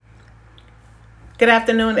Good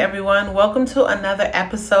afternoon, everyone. Welcome to another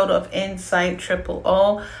episode of Insight Triple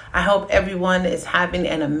O. I hope everyone is having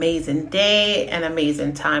an amazing day, an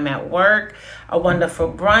amazing time at work, a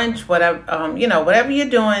wonderful brunch, whatever you're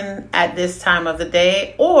doing at this time of the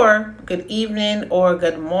day, or good evening or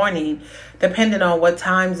good morning, depending on what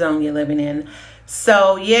time zone you're living in.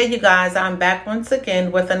 So, you guys, I'm back once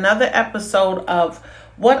again with another episode of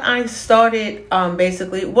what I started, I'm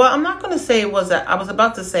not going to say I was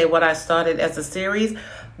about to say what I started as a series,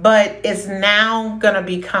 but it's now going to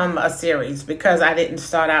become a series because I didn't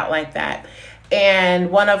start out like that.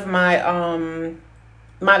 And one of my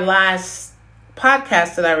last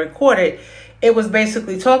podcasts that I recorded, it was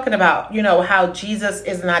basically talking about, how Jesus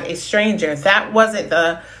is not a stranger. That wasn't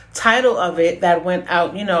the title of it that went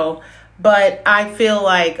out, but I feel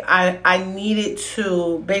like I needed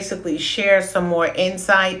to basically share some more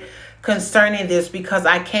insight concerning this because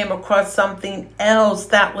I came across something else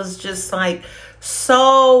that was just like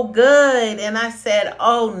so good. And I said,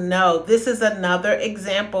 oh no, this is another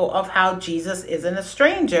example of how Jesus isn't a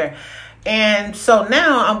stranger. And so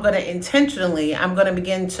now I'm going to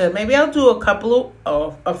begin to, maybe I'll do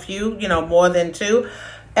a few, more than 2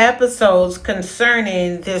 episodes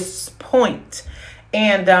concerning this point.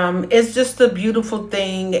 And it's just a beautiful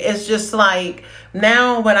thing. It's just like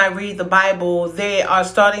now when I read the Bible, they are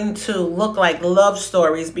starting to look like love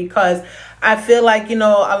stories because I feel like, a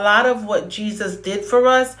lot of what Jesus did for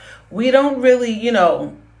us, we don't really,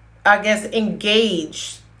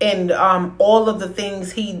 engage in all of the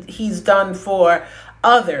things he's done for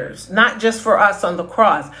others, not just for us on the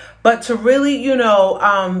cross, but to really,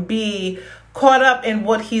 be caught up in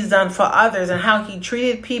what he's done for others and how he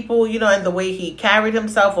treated people, and the way he carried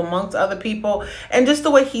himself amongst other people and just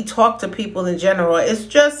the way he talked to people in general.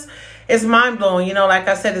 It's mind blowing. Like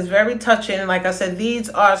I said, it's very touching. And like I said, these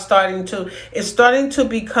are starting to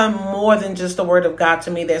become more than just the word of God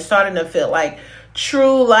to me. They're starting to feel like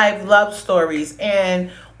true life love stories.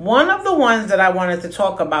 And one of the ones that I wanted to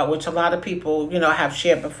talk about, which a lot of people, have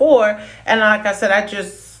shared before. And like I said,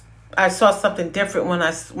 I saw something different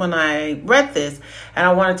when I read this, and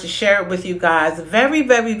I wanted to share it with you guys. Very,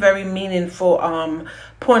 very, very meaningful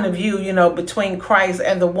point of view, between Christ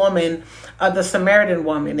and the woman, the Samaritan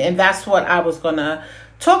woman. And that's what I was going to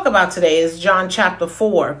talk about today is John chapter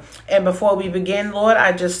 4. And before we begin, Lord,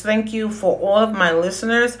 I just thank you for all of my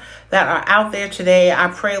listeners that are out there today. I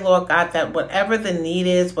pray, Lord God, that whatever the need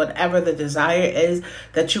is, whatever the desire is,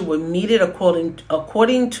 that you would meet it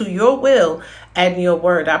according to your will and your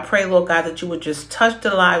word. I pray, Lord God, that you would just touch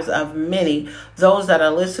the lives of many, those that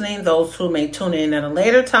are listening, those who may tune in at a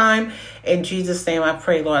later time. In Jesus' name, I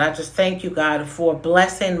pray, Lord. I just thank you, God, for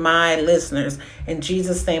blessing my listeners. In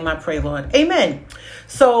Jesus' name, I pray, Lord. Amen.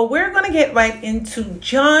 So we're going to get right into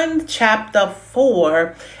John chapter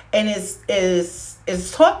 4, and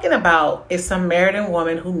it's talking about a Samaritan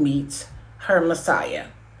woman who meets her Messiah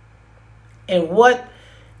and what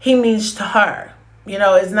he means to her.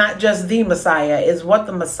 It's not just the Messiah, it's what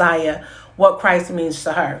Christ means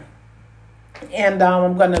to her. And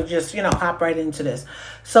I'm going to just, hop right into this.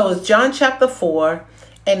 So it's John chapter 4,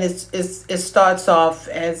 and it starts off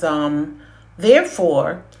as,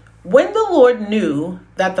 therefore, when the Lord knew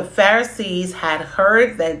that the Pharisees had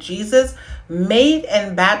heard that Jesus made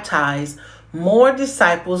and baptized more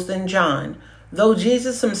disciples than John, though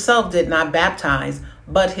Jesus himself did not baptize,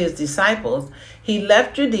 but his disciples, he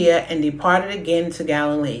left Judea and departed again to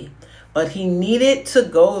Galilee. But he needed to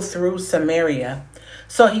go through Samaria.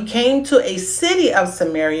 So he came to a city of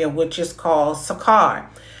Samaria, which is called Sychar,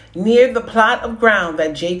 near the plot of ground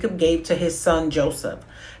that Jacob gave to his son Joseph.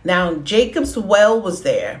 Now Jacob's well was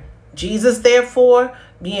there. Jesus, therefore,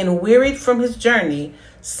 being wearied from his journey,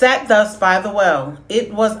 sat thus by the well.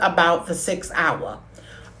 It was about the 6th hour.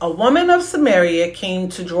 A woman of Samaria came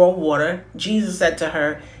to draw water. Jesus said to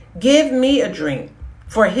her, "Give me a drink,"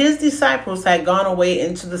 for his disciples had gone away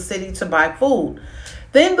into the city to buy food.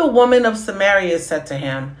 Then the woman of Samaria said to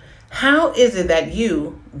him, "How is it that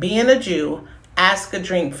you, being a Jew, ask a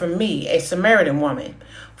drink from me, a Samaritan woman?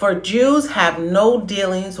 For Jews have no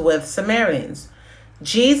dealings with Samaritans."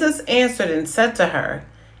 Jesus answered and said to her,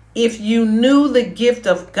 "If you knew the gift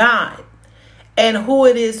of God, and who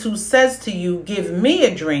it is who says to you, 'Give me a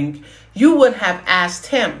drink,' you would have asked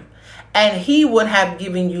him, and he would have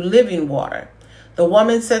given you living water." The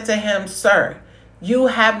woman said to him, "Sir, you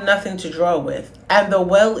have nothing to draw with, and the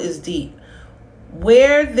well is deep.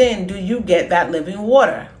 Where then do you get that living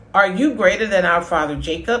water? Are you greater than our father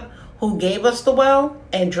Jacob, who gave us the well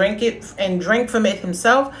and drank from it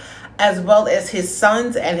himself, as well as his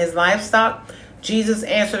sons and his livestock?" Jesus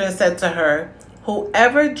answered and said to her,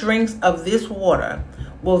 "Whoever drinks of this water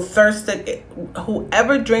will thirst again.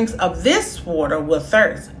 Whoever drinks of this water will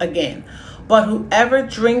thirst again. But whoever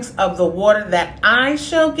drinks of the water that I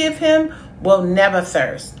shall give him will never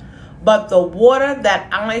thirst. But the water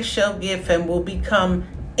that I shall give him will become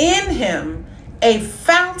in him a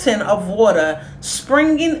fountain of water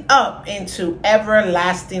springing up into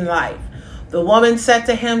everlasting life. The woman said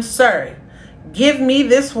to him, Sir, give me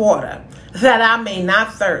this water, that I may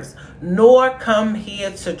not thirst, nor come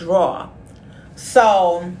here to draw.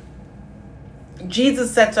 So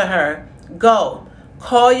Jesus said to her, Go,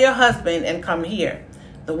 call your husband and come here.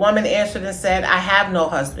 The woman answered and said, I have no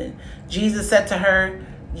husband. Jesus said to her,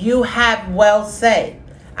 You have well said,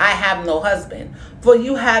 I have no husband. For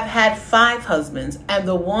you have had 5 husbands, and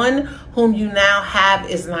the one whom you now have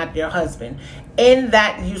is not your husband. In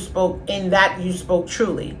that you spoke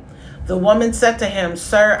truly. The woman said to him,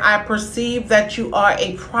 Sir, I perceive that you are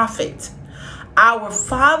a prophet. Our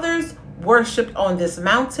fathers worshipped on this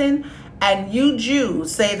mountain, and you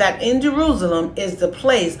Jews say that in Jerusalem is the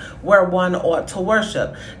place where one ought to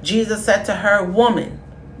worship. Jesus said to her, Woman,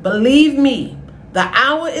 believe me, the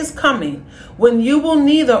hour is coming when you will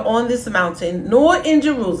neither on this mountain nor in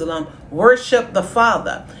Jerusalem worship the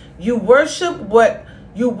Father. You worship what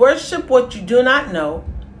you do not know.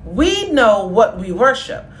 We know what we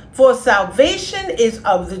worship, for salvation is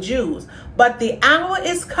of the Jews. But the hour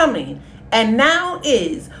is coming, and now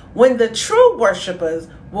is, when the true worshipers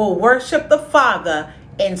will worship the Father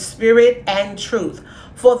in spirit and truth.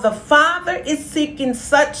 For the Father is seeking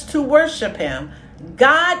such to worship him.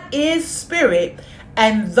 God is spirit,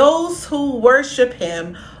 and those who worship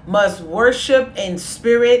him must worship in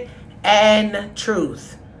spirit and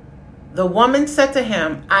truth. The woman said to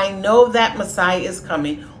him, I know that Messiah is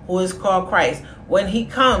coming, who is called Christ. When he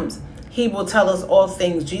comes, he will tell us all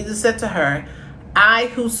things. Jesus said to her, I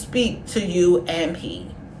who speak to you am he.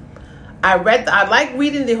 I like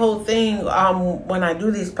reading the whole thing when I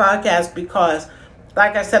do these podcasts because,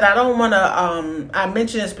 like I said, I don't want to, I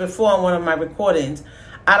mentioned this before in one of my recordings,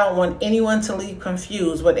 I don't want anyone to leave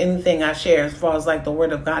confused with anything I share as far as like the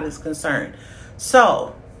word of God is concerned.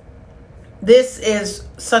 So this is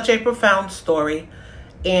such a profound story.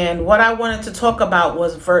 And what I wanted to talk about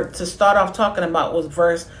was verse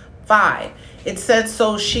 5. It said,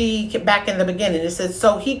 back in the beginning, it said,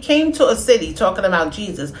 so he came to a city, talking about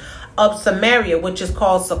Jesus, of Samaria, which is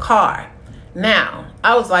called Sychar. Now,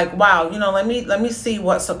 I was like, wow, let me see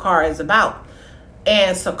what Sychar is about.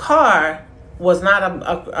 And Sychar was not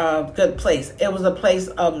a good place. It was a place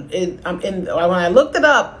when I looked it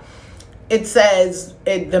up, it says,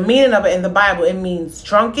 the meaning of it in the Bible, it means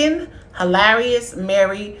drunken, hilarious,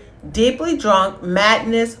 merry, deeply drunk,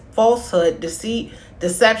 madness, falsehood, deceit,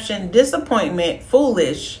 deception, disappointment,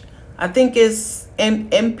 foolish. I think it's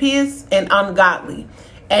impious and ungodly.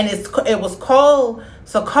 And it was called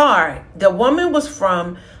Sychar. The woman was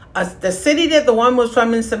from the city that the woman was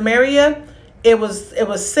from in Samaria. It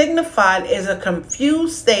was signified as a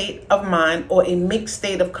confused state of mind or a mixed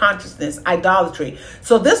state of consciousness, idolatry.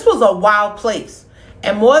 So this was a wild place.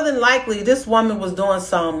 And more than likely, this woman was doing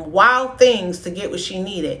some wild things to get what she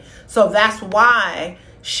needed. So that's why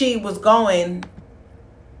she was going.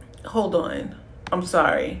 Hold on. I'm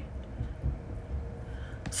sorry.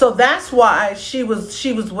 So that's why she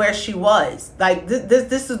was where she was. Like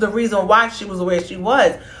this is the reason why she was where she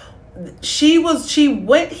was. She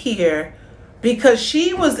went here because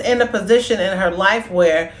she was in a position in her life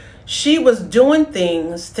where she was doing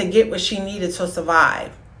things to get what she needed to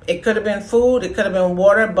survive. It could have been food, it could have been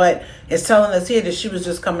water, but it's telling us here that she was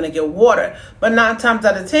just coming to get water. But 9 times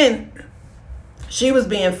out of 10, she was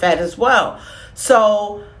being fed as well.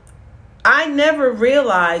 So I never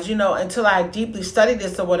realized, until I deeply studied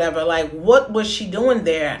this or whatever, like what was she doing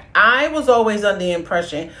there? I was always under the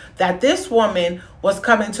impression that this woman was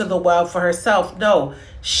coming to the well for herself. No,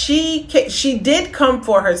 she did come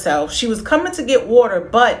for herself. She was coming to get water,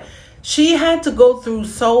 but she had to go through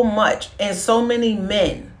so much and so many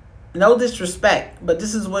men. No disrespect, but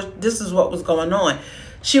this is what was going on.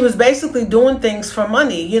 She was basically doing things for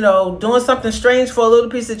money, doing something strange for a little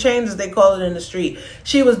piece of change, as they call it in the street.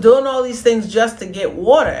 She was doing all these things just to get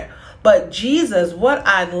water. But Jesus, what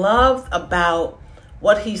I loved about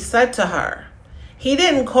what he said to her, he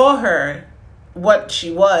didn't call her what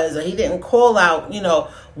she was, or he didn't call out,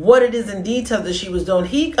 what it is in detail that she was doing.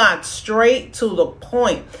 He got straight to the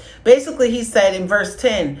point. Basically, he said in verse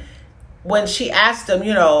 10, when she asked him,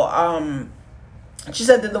 she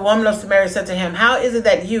said that the woman of Samaria said to him, how is it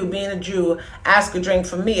that you, being a Jew, ask a drink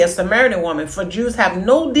from me, a Samaritan woman? For Jews have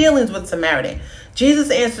no dealings with Samaritan.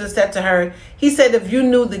 Jesus answered and said to her, he said, if you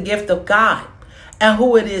knew the gift of God and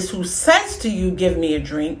who it is who says to you, give me a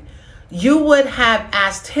drink, you would have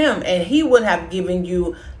asked him and he would have given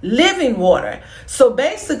you living water. So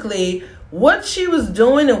basically, what she was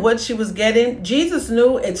doing and what she was getting, Jesus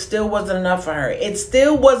knew it still wasn't enough for her. It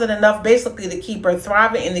still wasn't enough basically to keep her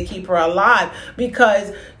thriving and to keep her alive,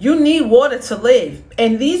 because you need water to live.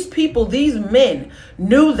 And these people, these men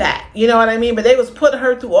knew that, you know what I mean? But they was putting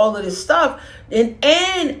her through all of this stuff. And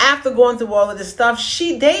after going through all of this stuff,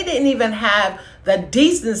 they didn't even have the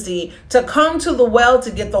decency to come to the well to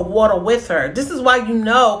get the water with her. This is why,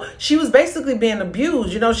 she was basically being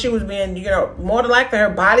abused. She was being, more than likely her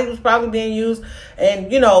body was probably being used. And,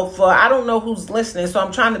 for, I don't know who's listening, so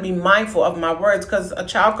I'm trying to be mindful of my words, because a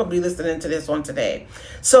child could be listening to this on today.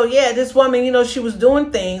 So yeah, this woman, she was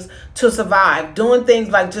doing things to survive, doing things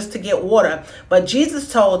like just to get water. But Jesus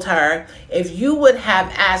told her, if you would have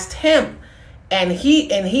asked him, and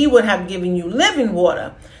he would have given you living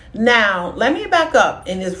water. Now, let me back up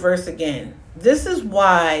in this verse again. This is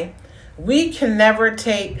why we can never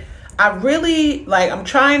take, I'm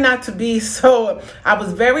trying not to be I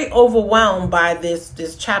was very overwhelmed by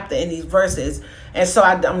this chapter in these verses. And so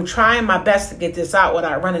I'm trying my best to get this out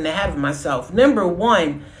without running ahead of myself. Number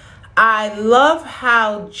one, I love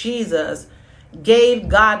how Jesus gave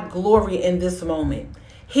God glory in this moment.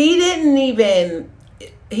 He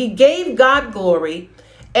gave God glory,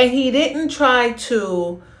 and he didn't try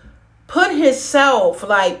to put himself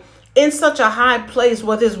in such a high place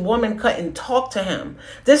where this woman couldn't talk to him.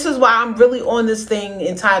 This is why I'm really on this thing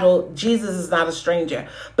entitled Jesus is Not a Stranger,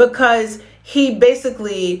 because he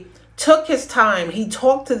basically took his time. He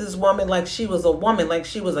talked to this woman like she was a woman, like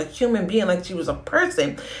she was a human being, like she was a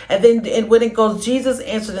person. And when it goes, Jesus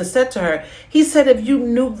answered and said to her, he said, if you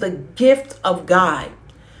knew the gift of God.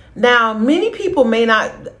 Now, many people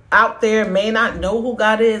out there may not know who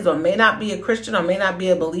God is, or may not be a Christian, or may not be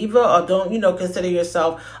a believer, or don't, consider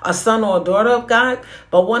yourself a son or a daughter of God.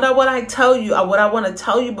 But what I want to tell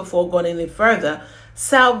you before going any further,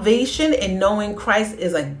 salvation and knowing Christ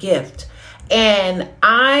is a gift. And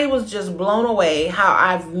I was just blown away how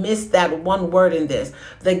I've missed that one word in this,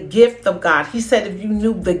 the gift of God. He said, if you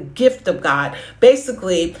knew the gift of God,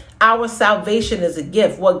 basically our salvation is a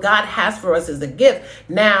gift. What God has for us is a gift.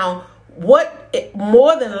 Now,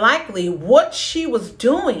 more than likely, what she was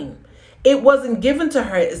doing, it wasn't given to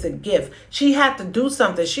her as a gift. She had to do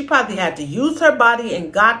something. She probably had to use her body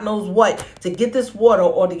and God knows what to get this water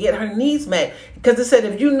or to get her needs met. Because it said,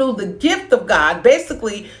 if you knew the gift of God,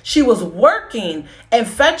 basically she was working and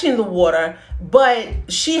fetching the water, but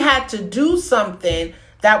she had to do something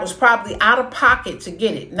that was probably out of pocket to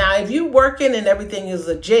get it. Now, if you working and everything is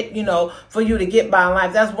legit, for you to get by in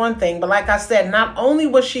life, that's one thing. But like I said, not only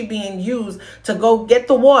was she being used to go get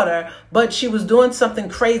the water, but she was doing something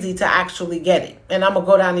crazy to actually get it. And I'm going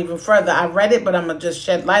to go down even further. I read it, but I'm going to just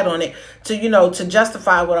shed light on it to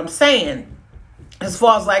justify what I'm saying, as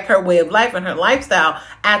far as her way of life and her lifestyle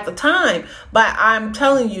at the time. But I'm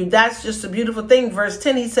telling you, that's just a beautiful thing. Verse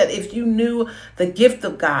 10, he said, if you knew the gift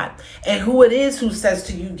of God and who it is who says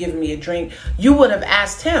to you, give me a drink, you would have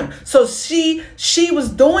asked him. So she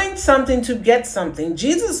was doing something to get something.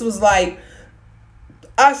 Jesus was like,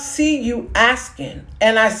 I see you asking,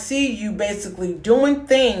 and I see you basically doing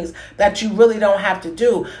things that you really don't have to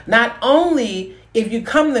do. Not only if you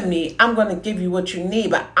come to me, I'm going to give you what you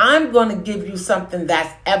need, but I'm going to give you something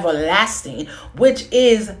that's everlasting, which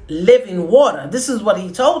is living water. This is what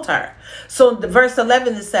he told her. So verse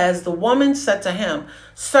 11, it says, the woman said to him,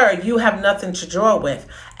 sir, you have nothing to draw with,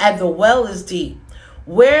 and the well is deep.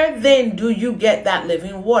 Where then do you get that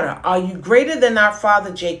living water? Are you greater than our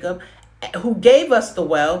father Jacob, who gave us the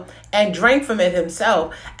well and drank from it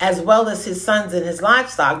himself, as well as his sons and his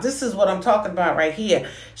livestock? This is what I'm talking about right here.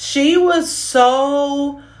 She was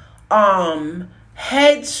so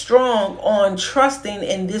headstrong on trusting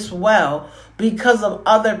in this well because of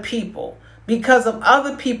other people. Because of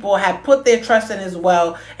other people had put their trust in this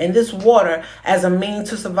well and this water as a means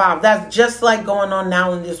to survive. That's just like going on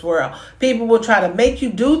now in this world. People will try to make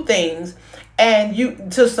you do things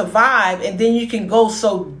and to survive, and then you can go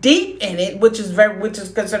so deep in it, which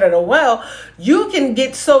is considered a well. You can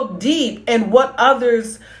get so deep in what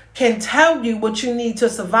others can tell you what you need to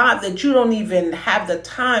survive that you don't even have the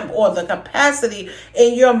time or the capacity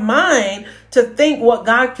in your mind to think what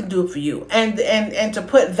God can do for you, and to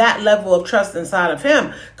put that level of trust inside of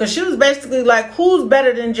him. Because she was basically like, who's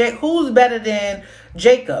better than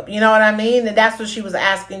Jacob? You know what I mean? And that's what she was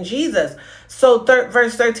asking Jesus. So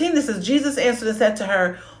verse 13, this is, Jesus answered and said to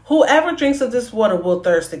her, whoever drinks of this water will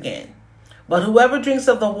thirst again. But whoever drinks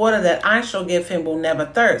of the water that I shall give him will never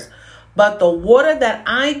thirst. But the water that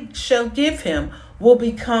I shall give him will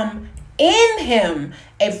become in him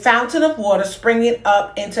a fountain of water springing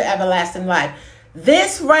up into everlasting life.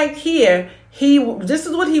 This right here, this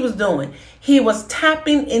is what he was doing. He was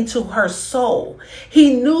tapping into her soul.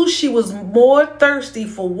 He knew she was more thirsty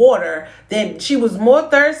for water than she was more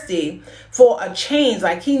thirsty for a change.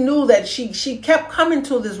 Like he knew that she kept coming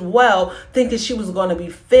to this well thinking she was going to be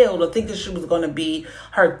filled, or thinking she was going to be,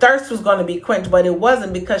 her thirst was going to be quenched, but it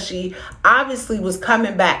wasn't, because she obviously was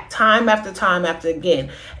coming back time after time after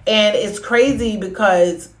again. And it's crazy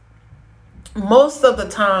because most of the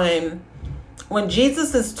time when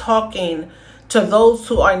Jesus is talking to those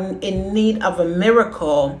who are in need of a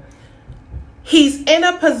miracle, he's in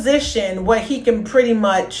a position where he can pretty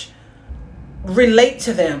much relate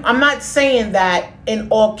to them. I'm not saying that in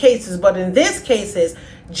all cases, but in this cases,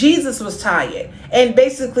 Jesus was tired. And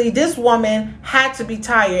basically this woman had to be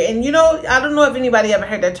tired. And I don't know if anybody ever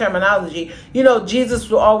heard that terminology. Jesus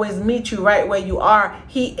will always meet you right where you are.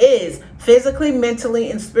 He is physically,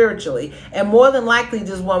 mentally, and spiritually. And more than likely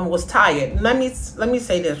this woman was tired. Let me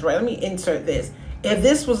say this, right? Let me insert this. If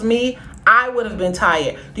this was me, I would have been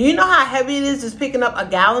tired. Do you know how heavy it is just picking up a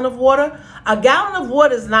gallon of water? A gallon of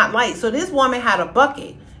water is not light. So this woman had a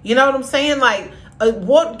bucket. You know what I'm saying? Like,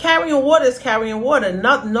 carrying water is carrying water.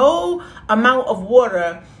 No amount of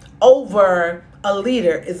water over a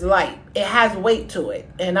liter is light. It has weight to it.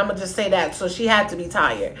 And I'm going to just say that. So she had to be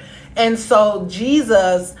tired. And so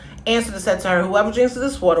Jesus answered and said to her, whoever drinks of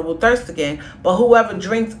this water will thirst again, but whoever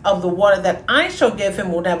drinks of the water that I shall give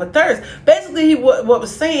him will never thirst. Basically, what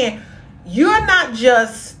was saying, you're not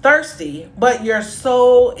just thirsty, but your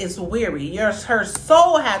soul is weary. Her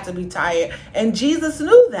soul had to be tired. And Jesus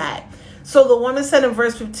knew that. So the woman said in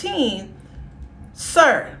verse 15,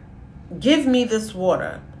 Sir, give me this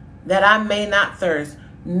water that I may not thirst,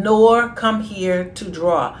 nor come here to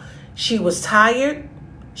draw. She was tired,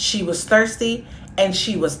 she was thirsty, and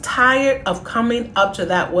she was tired of coming up to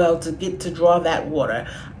that well to draw that water.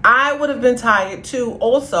 I would have been tired too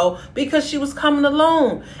also, because she was coming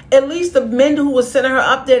alone. At least the men who were sending her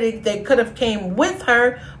up there, they could have came with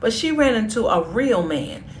her, but she ran into a real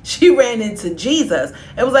man. She ran into Jesus.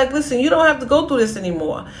 It was like, listen, you don't have to go through this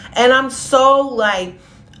anymore. And I'm so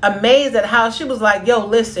amazed at how she was like, yo,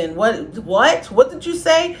 listen, what did you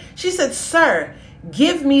say? She said, sir,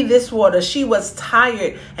 give me this water. She was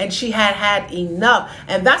tired and she had enough.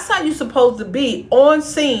 And that's how you're supposed to be, on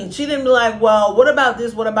scene. She didn't be like, well, what about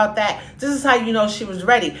this? What about that? This is how you know she was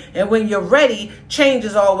ready. And when you're ready, change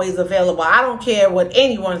is always available. I don't care what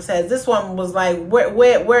anyone says. This one was like,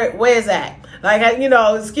 where's that? Like,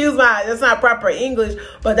 excuse that's not proper English,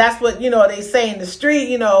 but that's what, they say in the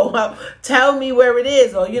street, tell me where it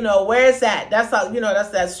is, or, where's that? That's how, that's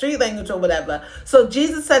that street language or whatever. So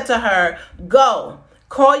Jesus said to her, go,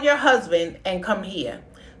 call your husband and come here.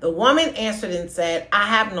 The woman answered and said, I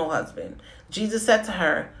have no husband. Jesus said to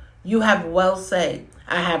her, you have well said,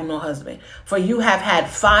 I have no husband. For you have had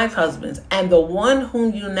 5 husbands, and the one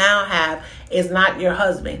whom you now have is not your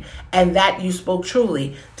husband, and that you spoke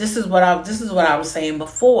truly. This is what I was saying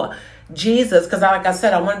before. Jesus, because like I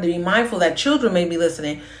said, I wanted to be mindful that children may be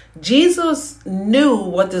listening. Jesus knew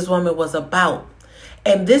what this woman was about.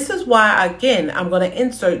 And this is why, again, I'm going to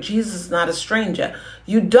insert, Jesus is not a stranger.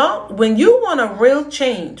 When you want a real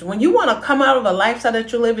change, when you want to come out of a lifestyle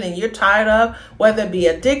that you're living and you're tired of, whether it be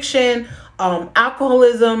addiction,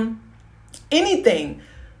 alcoholism, anything,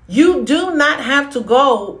 you do not have to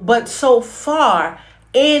go but so far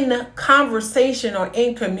in conversation or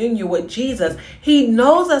in communion with Jesus. He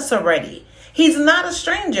knows us already. He's not a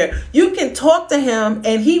stranger. You can talk to him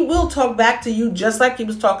and he will talk back to you, just like he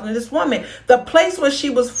was talking to this woman. The place where she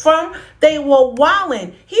was from, they were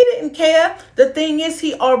wilding. He didn't care. The thing is,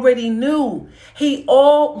 he already knew. He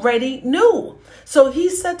already knew. So he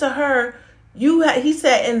said to her, he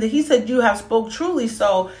said, you have spoke truly.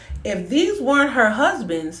 So if these weren't her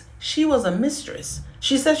husbands, she was a mistress.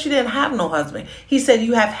 She said she didn't have no husband. He said,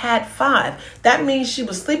 you have had 5. That means she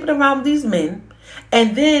was sleeping around with these men.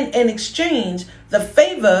 And then in exchange, the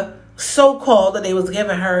favor, so-called, that they was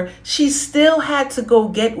giving her, she still had to go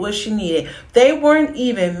get what she needed. They weren't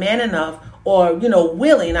even man enough, or,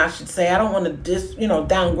 willing, I should say. I don't want to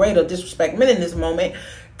downgrade or disrespect men in this moment.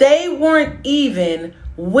 They weren't even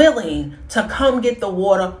willing to come get the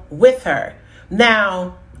water with her.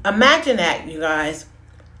 Now, imagine that, you guys.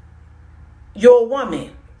 You're a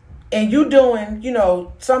woman and you doing,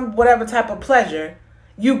 some whatever type of pleasure.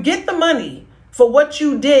 You get the money for what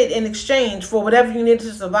you did in exchange for whatever you needed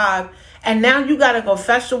to survive. And now you got to go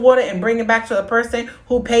fetch the water and bring it back to the person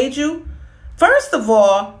who paid you. First of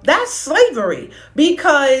all, that's slavery,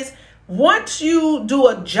 because once you do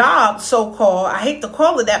a job, so-called, I hate to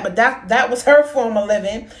call it that, but that was her form of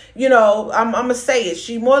living. You know, I'm going to say it.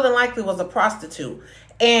 She more than likely was a prostitute.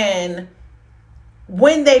 And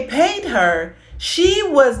when they paid her, she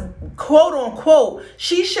was, quote unquote,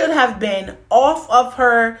 she should have been off of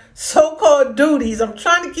her so-called duties. I'm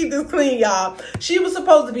trying to keep this clean, y'all. She was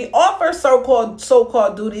supposed to be off her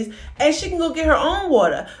so-called duties, and she can go get her own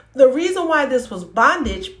water. The reason why this was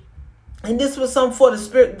bondage, and this was some for the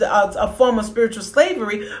spirit, a form of spiritual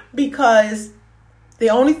slavery, because the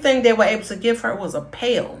only thing they were able to give her was a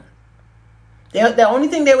pail. The only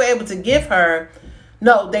thing they were able to give her,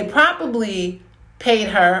 no, they probably paid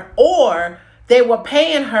her, or they were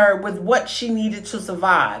paying her with what she needed to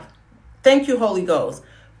survive. Thank you, Holy Ghost.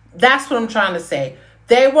 That's what I'm trying to say.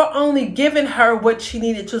 They were only giving her what she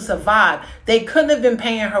needed to survive. They couldn't have been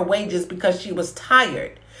paying her wages because she was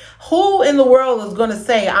tired. Who in the world is going to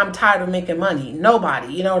say, I'm tired of making money?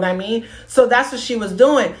 Nobody. You know what I mean? So that's what she was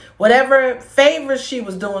doing. Whatever favors she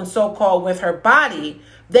was doing, so-called, with her body,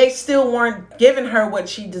 they still weren't giving her what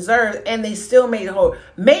she deserved. And they still made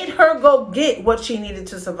her go get what she needed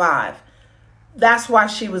to survive. That's why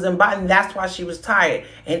she was in bondage. That's why she was tired.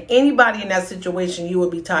 And anybody in that situation, you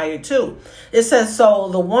would be tired too. It says, so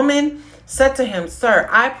the woman said to him, Sir,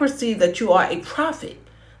 I perceive that you are a prophet.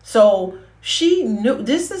 So she knew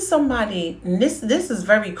this is somebody. This is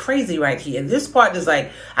very crazy right here. This part is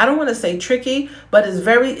like, I don't want to say tricky, but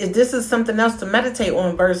this is something else to meditate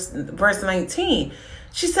on. Verse 19.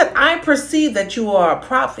 She said, I perceive that you are a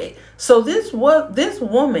prophet. So this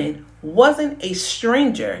woman wasn't a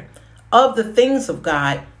stranger of the things of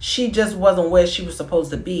God. She just wasn't where she was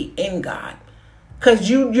supposed to be in God. Because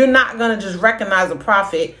you're not going to just recognize a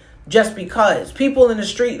prophet just because. People in the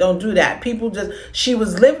street don't do that. She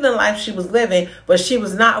was living the life she was living, but she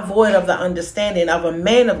was not void of the understanding of a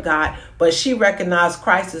man of God, but she recognized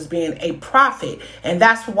Christ as being a prophet. And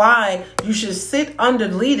that's why you should sit under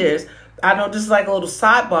leaders. I know this is like a little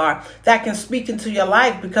sidebar that can speak into your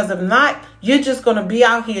life, because if not, you're just going to be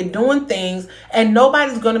out here doing things and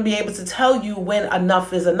nobody's going to be able to tell you when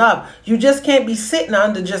enough is enough. You just can't be sitting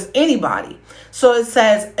under just anybody. So it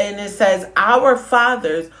says, our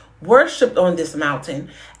fathers worshipped on this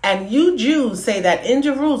mountain, and you Jews say that in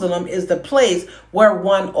Jerusalem is the place where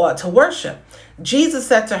one ought to worship. Jesus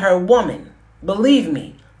said to her, Woman, believe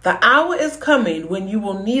me, the hour is coming when you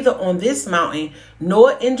will neither on this mountain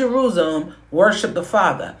nor in Jerusalem worship the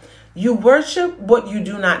Father. You worship what you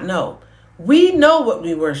do not know. We know what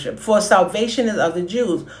we worship, for salvation is of the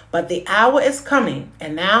Jews. But the hour is coming,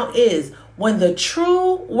 and now is, when the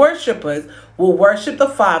true worshipers will worship the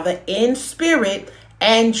Father in spirit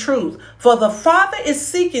and truth. For the Father is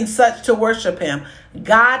seeking such to worship him.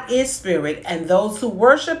 God is spirit, and those who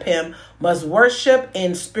worship him must worship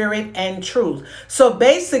in spirit and truth. So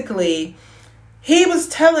basically, he was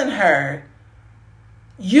telling her,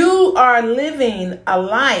 you are living a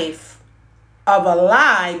life of a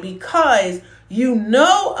lie because you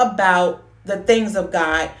know about the things of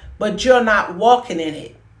God, but you're not walking in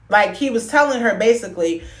it. Like he was telling her,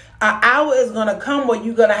 basically, an hour is going to come where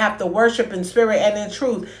you're going to have to worship in spirit and in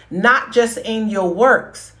truth, not just in your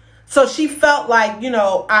works. So she felt like,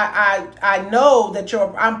 I know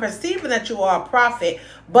that I'm perceiving that you are a prophet,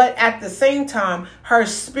 but at the same time, her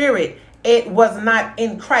spirit, it was not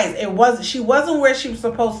in Christ. She wasn't where she was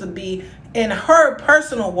supposed to be in her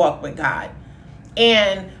personal walk with God.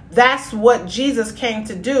 And that's what Jesus came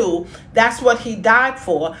to do. That's what he died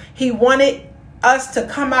for. He wanted us to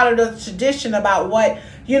come out of the tradition about what,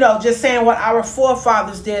 just saying what our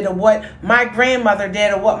forefathers did or what my grandmother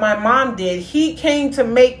did or what my mom did. He came to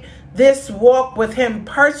make this walk with him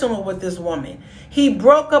personal with this woman. He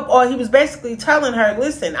broke up, or he was basically telling her,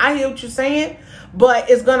 listen, I hear what you're saying, but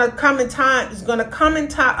it's going to come in time. It's going to come in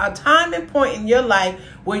time, a time and point in your life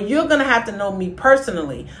where you're going to have to know me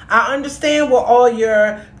personally. I understand what all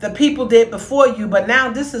the people did before you, but now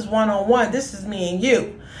this is one-on-one. This is me and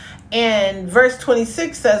you. And verse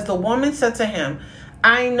 26 says, the woman said to him,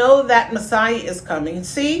 I know that Messiah is coming.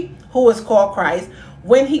 See, who is called Christ.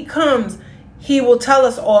 When he comes, he will tell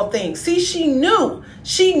us all things. See, she knew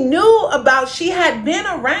she had been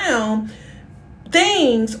around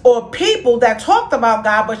things or people that talked about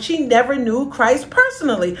God, but she never knew Christ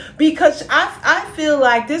personally, because I feel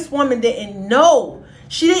like this woman didn't know.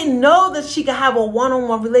 She didn't know that she could have a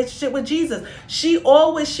one-on-one relationship with Jesus. She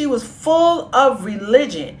was full of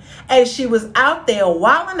religion, and she was out there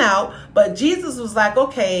wilding out. But Jesus was like,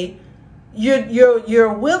 okay,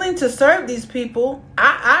 you're willing to serve these people.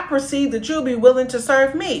 I perceive that you'll be willing to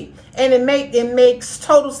serve me. And it makes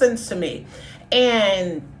total sense to me.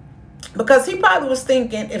 And Because he probably was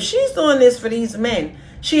thinking, if she's doing this for these men,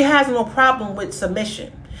 she has no problem with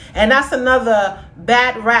submission. And that's another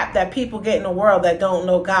bad rap that people get in the world that don't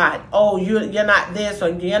know God. Oh, you're not this, or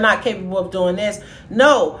you're not capable of doing this.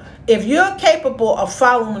 No, if you're capable of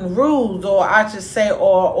following rules, or I should say,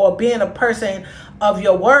 or being a person of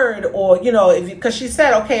your word, or, because she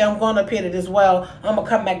said, okay, I'm going up here to this well, I'm going to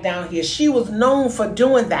come back down here. She was known for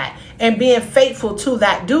doing that and being faithful to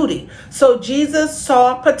that duty. So Jesus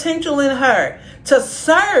saw potential in her to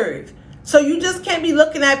serve. So you just can't be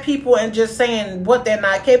looking at people and just saying what they're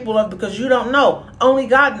not capable of, because you don't know. Only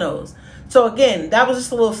God knows. So again, that was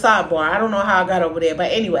just a little sidebar. I don't know how I got over there.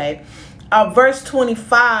 But anyway, verse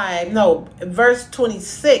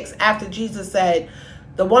 26, after Jesus said,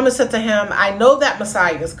 the woman said to him, I know that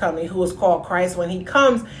Messiah is coming, who is called Christ. When he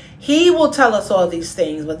comes, he will tell us all these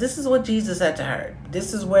things. But this is what Jesus said to her.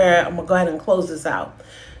 This is where I'm going to go ahead and close this out.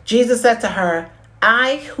 Jesus said to her,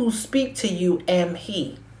 I who speak to you am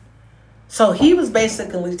he. So he was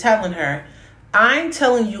basically telling her, I'm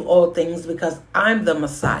telling you all things because I'm the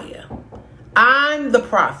Messiah. I'm the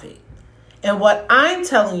prophet. And what I'm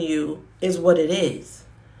telling you is what it is.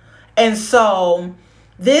 And so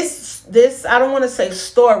this I don't want to say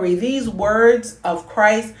story, these words of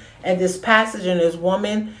Christ and this passage and this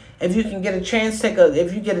woman, if you get a chance, take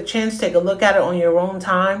a look at it on your own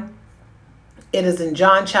time. It is in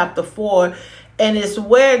John chapter 4, and it's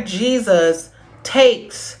where Jesus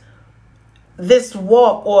takes this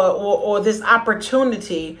walk or this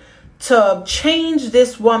opportunity to change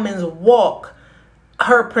this woman's walk,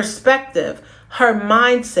 her perspective, her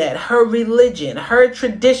mindset, her religion, her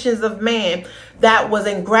traditions of man that was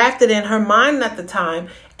engrafted in her mind at the time.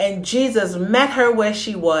 And Jesus met her where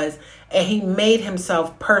she was, and he made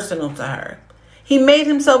himself personal to her. He made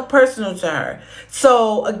himself personal to her.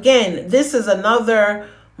 So again, this is another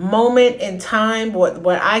moment in time what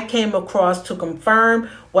I came across to confirm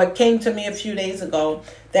what came to me a few days ago,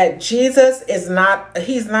 that Jesus he's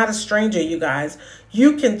not a stranger, you guys.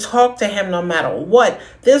 You can talk to him no matter what.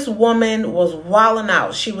 This woman was wilding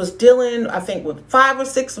out. She was dealing, I think, with 5 or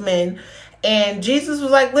 6 men, and Jesus was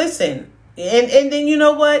like, listen, and then you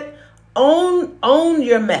know what? Own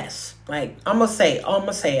your mess. Like, I'm gonna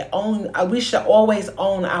say it. We should always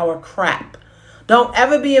own our crap. Don't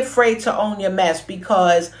ever be afraid to own your mess,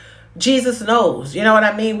 because Jesus knows. You know what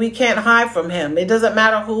I mean? We can't hide from him. It doesn't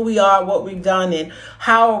matter who we are, what we've done, and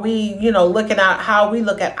how are we, looking at how we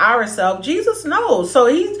look at ourselves. Jesus knows. So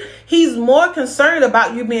he's more concerned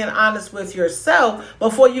about you being honest with yourself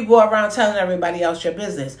before you go around telling everybody else your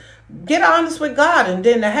business. Get honest with God, and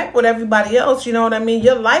then the heck with everybody else. You know what I mean?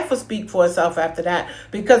 Your life will speak for itself after that,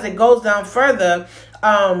 because it goes down further.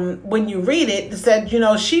 When you read it, it said,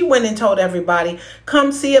 she went and told everybody,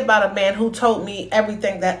 come see about a man who told me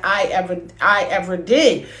everything that I ever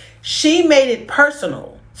did. She made it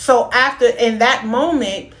personal. So in that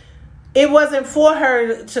moment, it wasn't for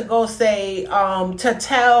her to go say, to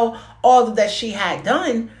tell all that she had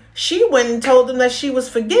done. She went and told them that she was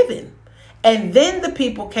forgiven. And then the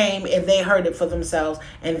people came and they heard it for themselves,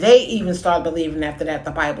 and they even started believing after that, the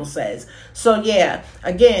Bible says. So yeah,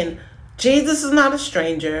 again, Jesus is not a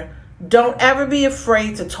stranger. Don't ever be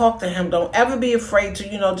afraid to talk to him. Don't ever be afraid to,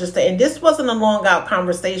 and this wasn't a long out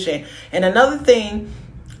conversation. And another thing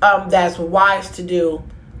that's wise to do,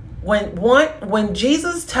 when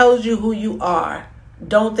Jesus tells you who you are,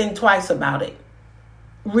 don't think twice about it.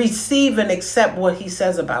 Receive and accept what he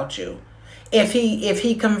says about you. If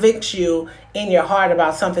he convicts you in your heart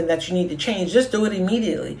about something that you need to change, just do it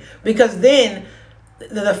immediately. Because then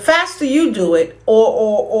the faster you do it,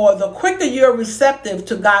 or the quicker you're receptive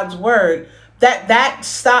to God's word, that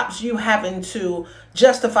stops you having to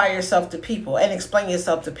justify yourself to people and explain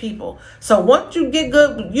yourself to people. So once you get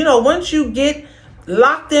good, once you get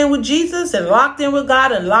locked in with Jesus and locked in with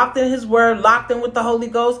God and locked in his word, locked in with the Holy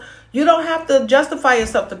Ghost, you don't have to justify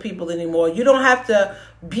yourself to people anymore. You don't have to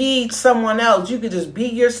be someone else. You can just be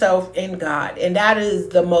yourself in God. And that is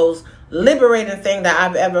the most liberating thing that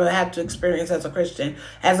I've ever had to experience as a Christian,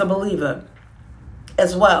 as a believer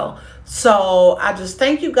as well. So I just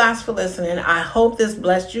thank you guys for listening. I hope this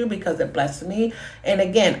blessed you, because it blessed me. And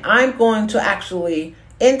again, I'm going to actually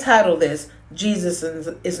entitle this, Jesus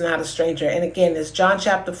is not a stranger. And again, it's John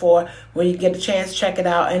chapter 4. When you get a chance, check it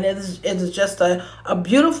out. And it is just a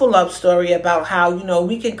beautiful love story about how,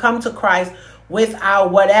 we can come to Christ with our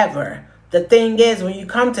whatever. The thing is, when you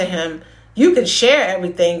come to him, you can share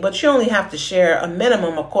everything, but you only have to share a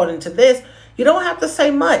minimum according to this. You don't have to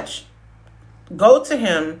say much. Go to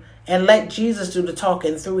him And let Jesus do the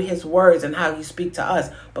talking through his words and how he speaks to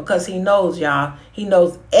us. Because he knows, y'all. He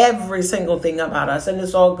knows every single thing about us. And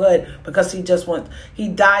it's all good because he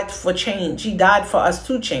died for change. He died for us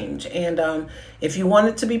to change. And if you want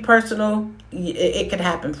it to be personal, it can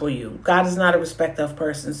happen for you. God is not a respecter of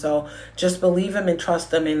persons. So just believe him and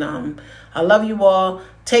trust him. And I love you all.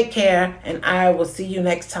 Take care. And I will see you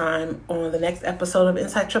next time on the next episode of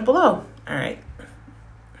Inside Triple O. All right.